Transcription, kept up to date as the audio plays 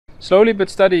Slowly but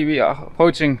steady we are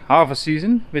approaching harvest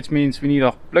season, which means we need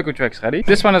our Pluk-o-traks ready.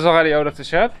 This one is already out of the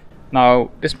shed. Now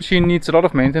this machine needs a lot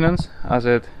of maintenance as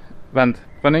it went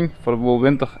running for the whole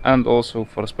winter and also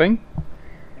for the spring.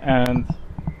 And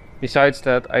besides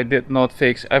that, I did not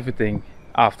fix everything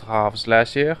after harvest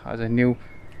last year, as I knew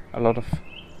a lot of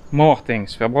more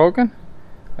things were broken.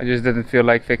 I just didn't feel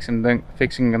like fixing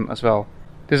them as well.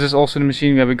 This is also the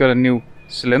machine where we got a new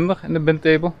cylinder in the bin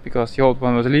table because the old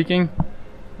one was leaking.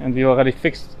 And we already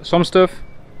fixed some stuff,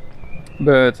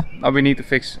 but now we need to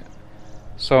fix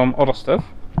some other stuff,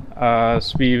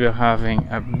 as we were having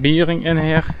a bearing in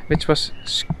here which was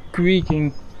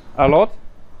squeaking a lot.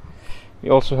 We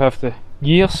also have the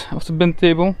gears of the bin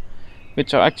table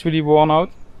which are actually worn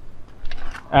out,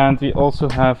 and we also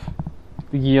have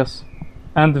the gears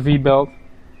and the V-belt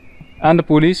and the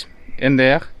pulleys in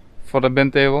there for the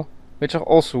bin table which are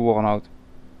also worn out,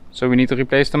 so we need to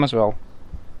replace them as well.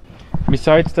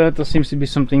 Besides that, there seems to be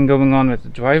something going on with the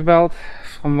drive belt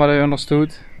from what I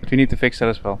understood, but we need to fix that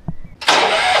as well.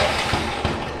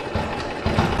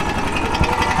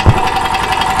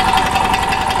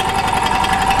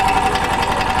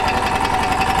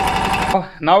 Well,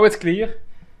 now it's clear.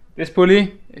 This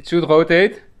pulley, it should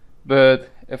rotate, but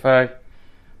if I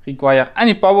require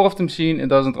any power of the machine, it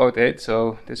doesn't rotate.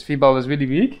 So this V-belt is really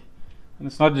weak, and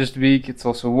it's not just weak, it's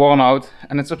also worn out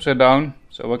and it's upside down.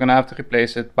 So we're gonna have to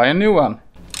replace it by a new one.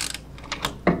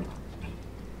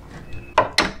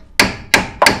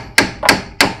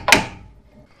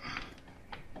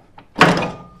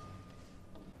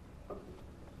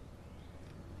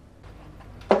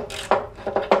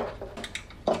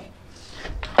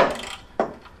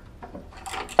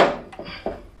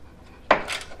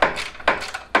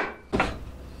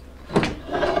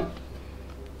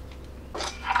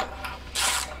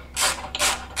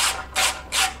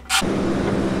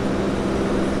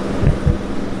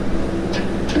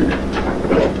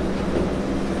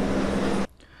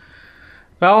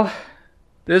 Well,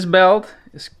 this belt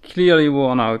is clearly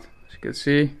worn out. As you can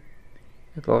see,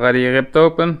 it already ripped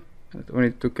open. It only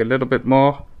took a little bit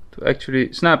more to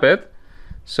actually snap it.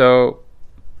 So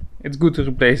it's good to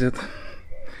replace it.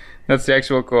 That's the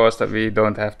actual cause that we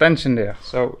don't have tension there.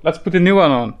 So let's put a new one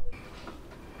on.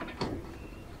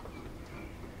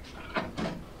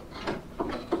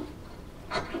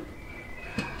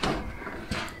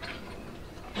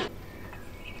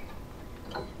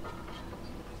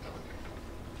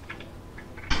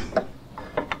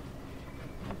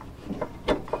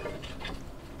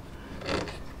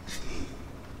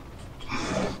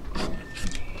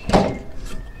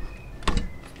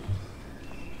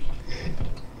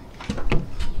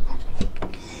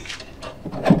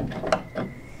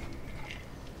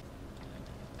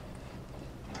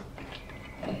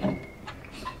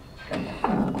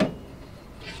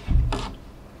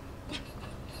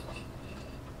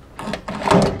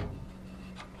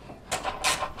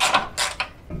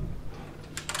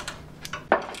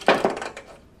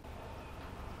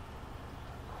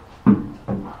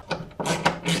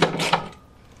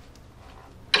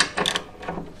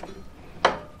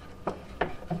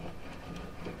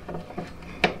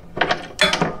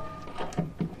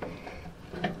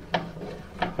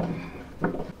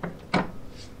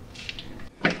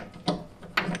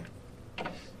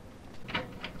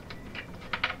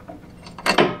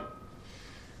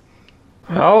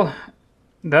 Well,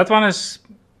 that one is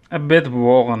a bit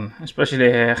worn,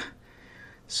 especially here.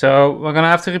 So we're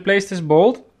gonna have to replace this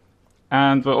bolt,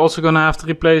 and we're also gonna have to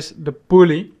replace the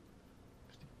pulley.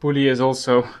 The pulley is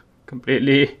also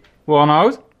completely worn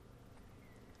out.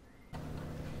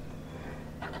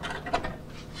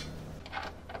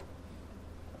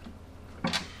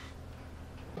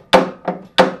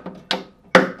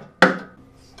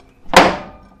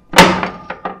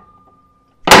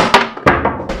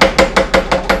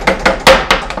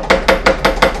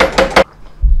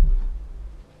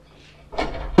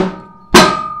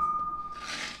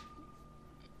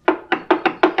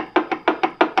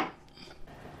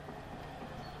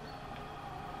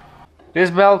 This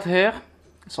belt here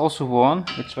is also worn,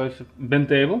 which was a bin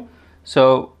table.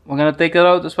 So we're gonna take that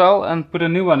out as well and put a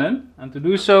new one in. And to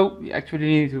do so, we actually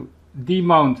need to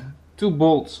demount two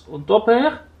bolts on top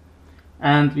here.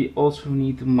 And we also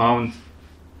need to mount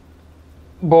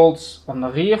bolts on the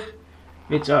rear,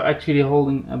 which are actually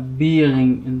holding a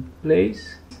bearing in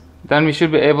place. Then we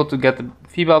should be able to get the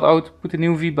V-belt out, put the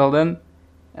new V-belt in,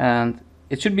 and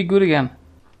it should be good again.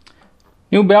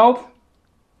 New belt,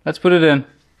 let's put it in.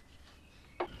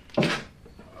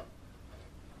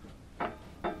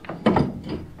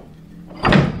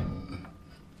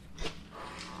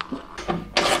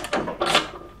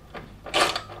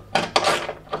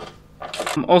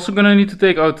 also gonna need to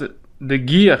take out the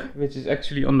gear, which is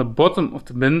actually on the bottom of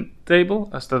the bin table,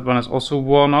 as that one is also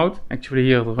worn out. Actually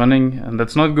here it's running and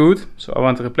that's not good, so I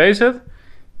want to replace it.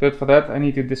 But for that I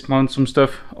need to dismount some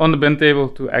stuff on the bin table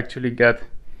to actually get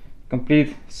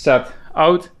complete set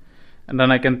out. And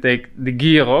then I can take the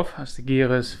gear off, as the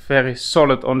gear is very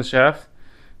solid on the shaft.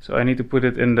 So I need to put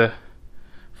it in the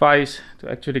vise to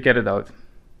actually get it out.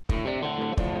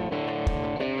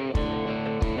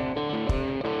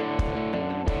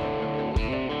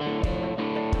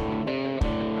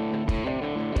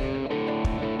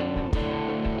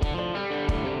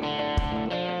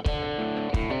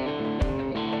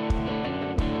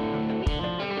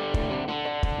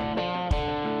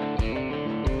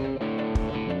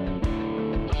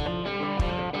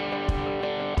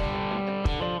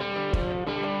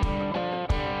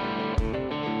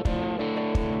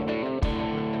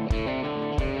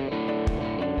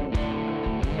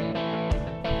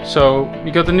 So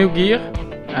we got the new gear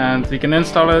and we can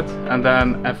install it, and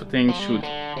then everything should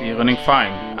be running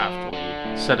fine after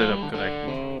we set it up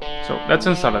correctly. So let's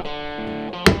install it.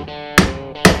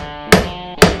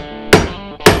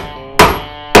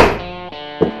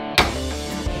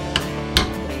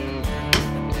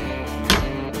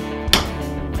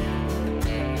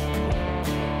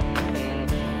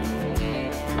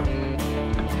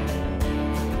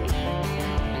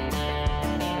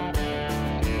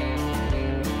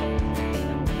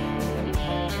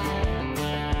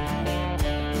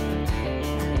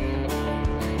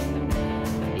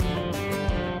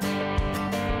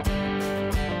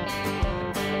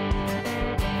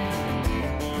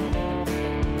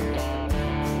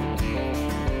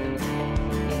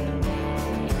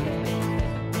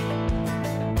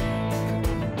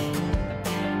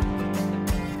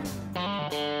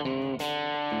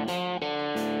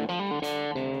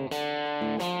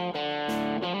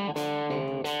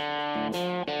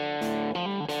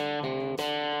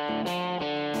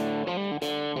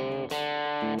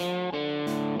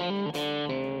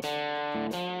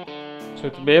 So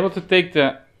to be able to take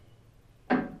the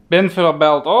bin filler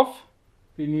belt off,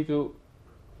 we need to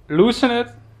loosen it,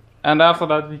 and after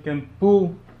that we can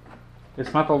pull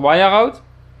this metal wire out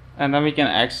and then we can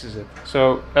access it.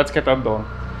 So let's get that done.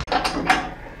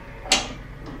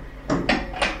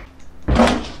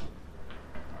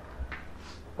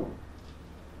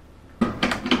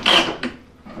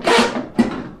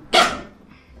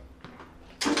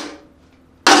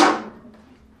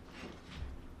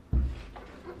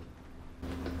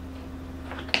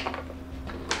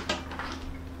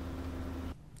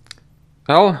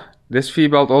 Well, this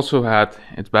V-belt also had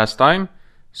its best time,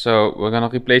 so we're gonna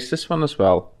replace this one as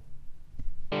well.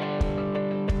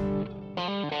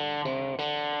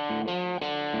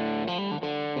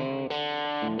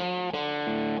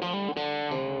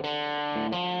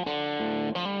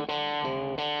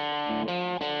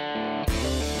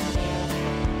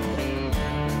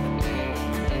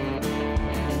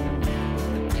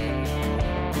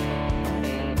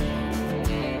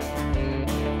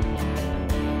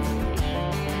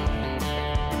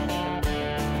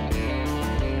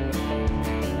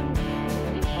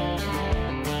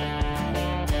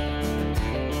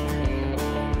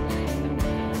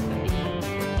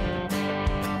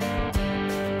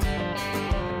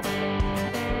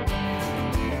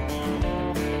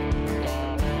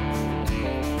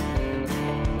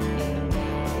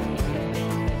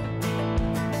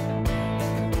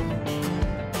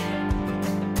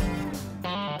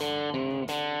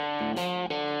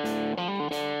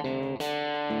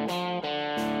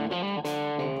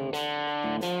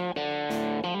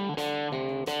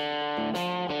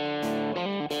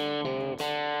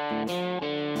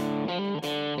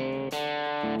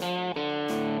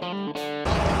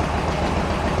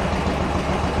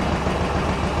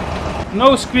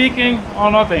 No squeaking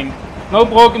or nothing. No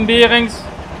broken bearings.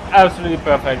 Absolutely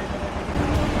perfect.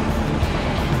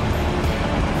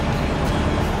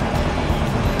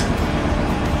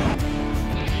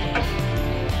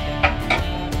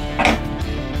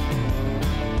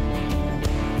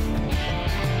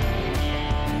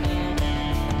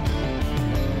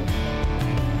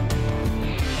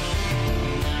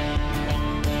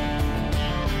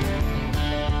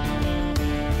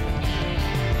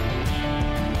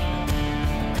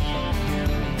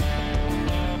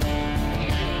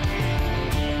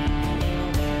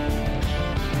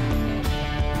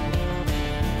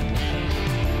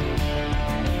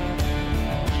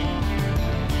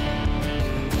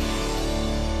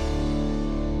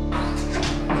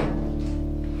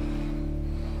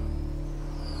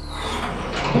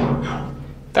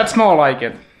 That's more like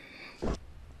it.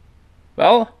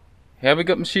 Well, here we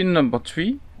got machine number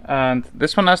 3 and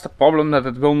this one has the problem that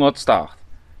it will not start.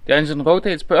 The engine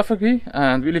rotates perfectly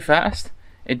and really fast,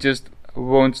 it just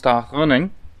won't start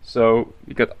running. So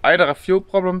we got either a fuel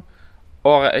problem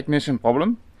or an ignition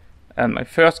problem, and my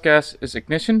first guess is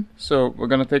ignition. So we're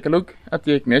gonna take a look at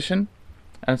the ignition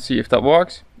and see if that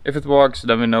works. If it works,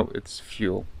 then we know it's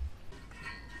fuel.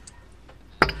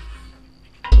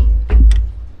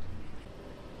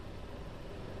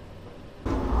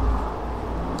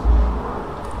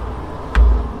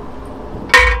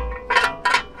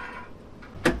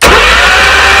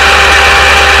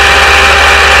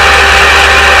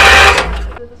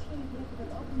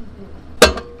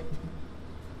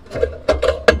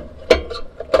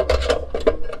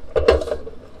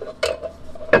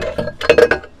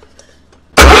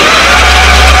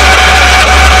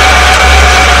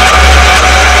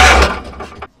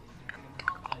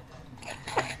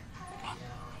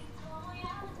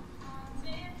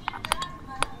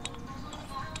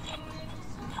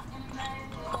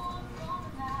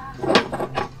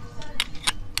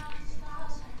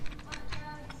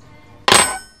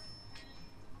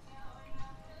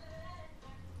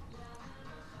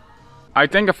 I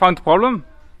think I found the problem.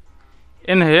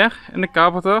 In here, in the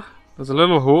carburetor, there's a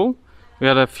little hole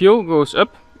where the fuel goes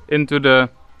up into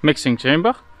the mixing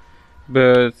chamber,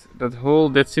 but that hole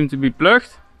did seem to be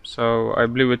plugged, so I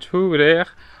blew it through there.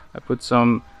 I put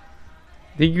some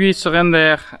degreaser in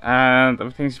there and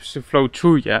everything seems to flow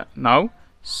through now.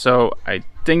 So I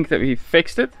think that we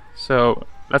fixed it. So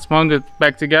let's mount it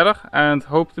back together and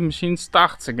hope the machine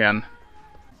starts again.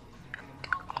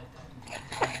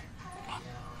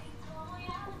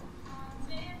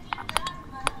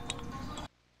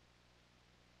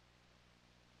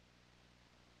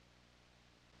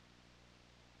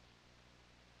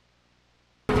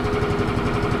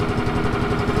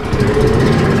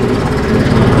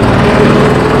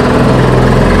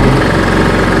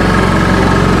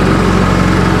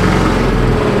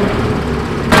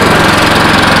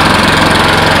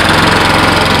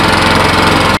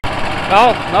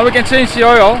 Well, now we can change the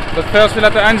oil, but first we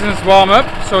let the engines warm up,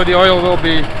 so the oil will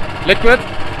be liquid,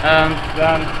 and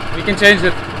then we can change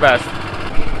it best.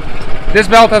 This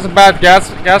belt has a bad gas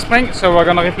spring, so we're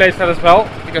gonna replace that as well,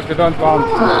 because we don't want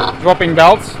dropping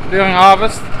belts during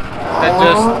harvest. It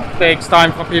just takes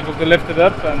time for people to lift it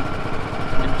up, and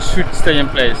it should stay in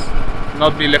place,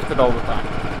 not be lifted all the time.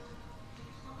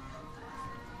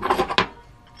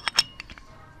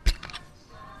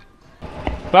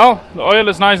 Well, the oil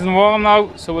is nice and warm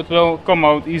now, so it will come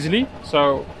out easily.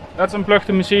 So let's unplug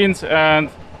the machines and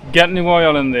get new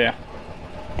oil in there.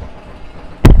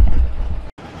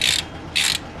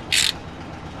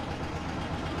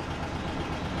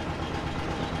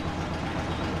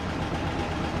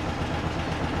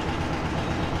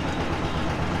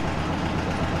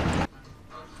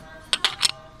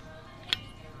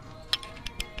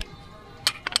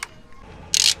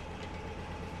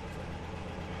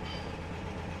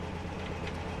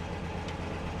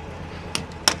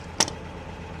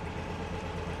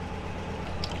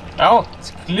 Well, it's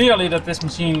clearly that this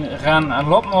machine ran a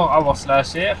lot more hours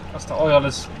last year, because the oil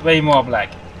is way more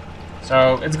black.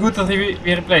 So it's good that we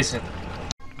replace it.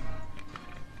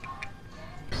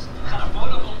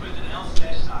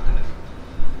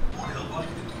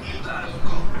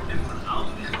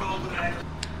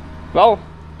 Well,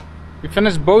 we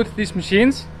finished both these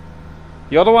machines.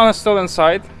 The other one is still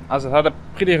inside, as it had a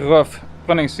pretty rough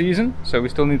pruning season, so we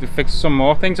still need to fix some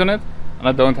more things on it, and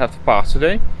I don't have the parts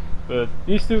today. But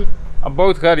these two are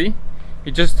both ready.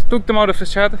 We just took them out of the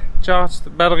shed, charged the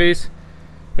batteries.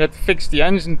 We had to fix the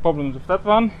engine problems of that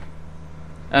one,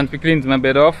 and we cleaned them a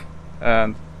bit off,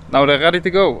 and now they're ready to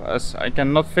go, as I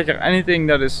cannot figure anything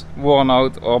that is worn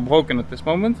out or broken at this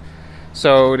moment.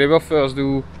 So they will first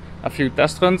do a few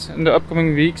test runs in the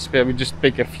upcoming weeks, where we just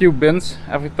pick a few bins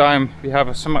every time we have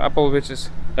a summer apple which is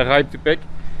ripe to pick.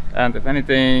 And if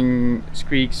anything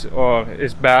squeaks or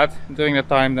is bad during that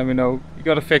time, then we know we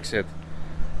gotta fix it.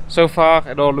 So far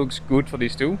it all looks good for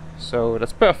these two, so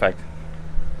that's perfect.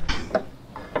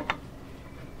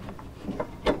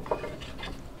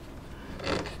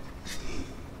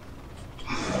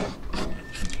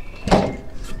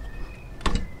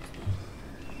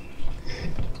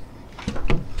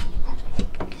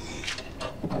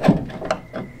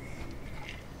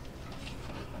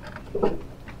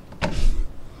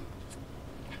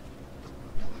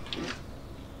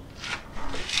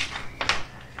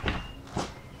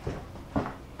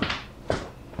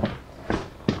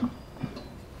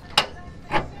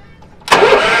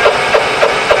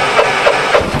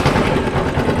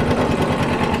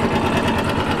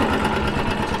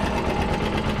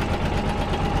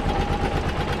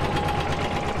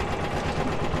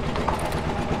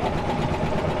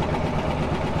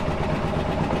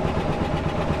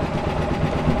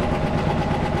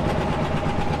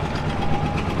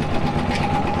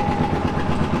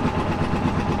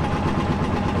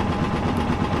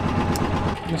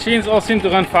 machines all seem to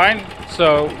run fine,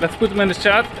 so let's put them in the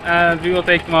shed and we will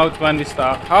take them out when we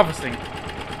start harvesting.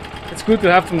 It's good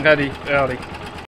to have them ready early.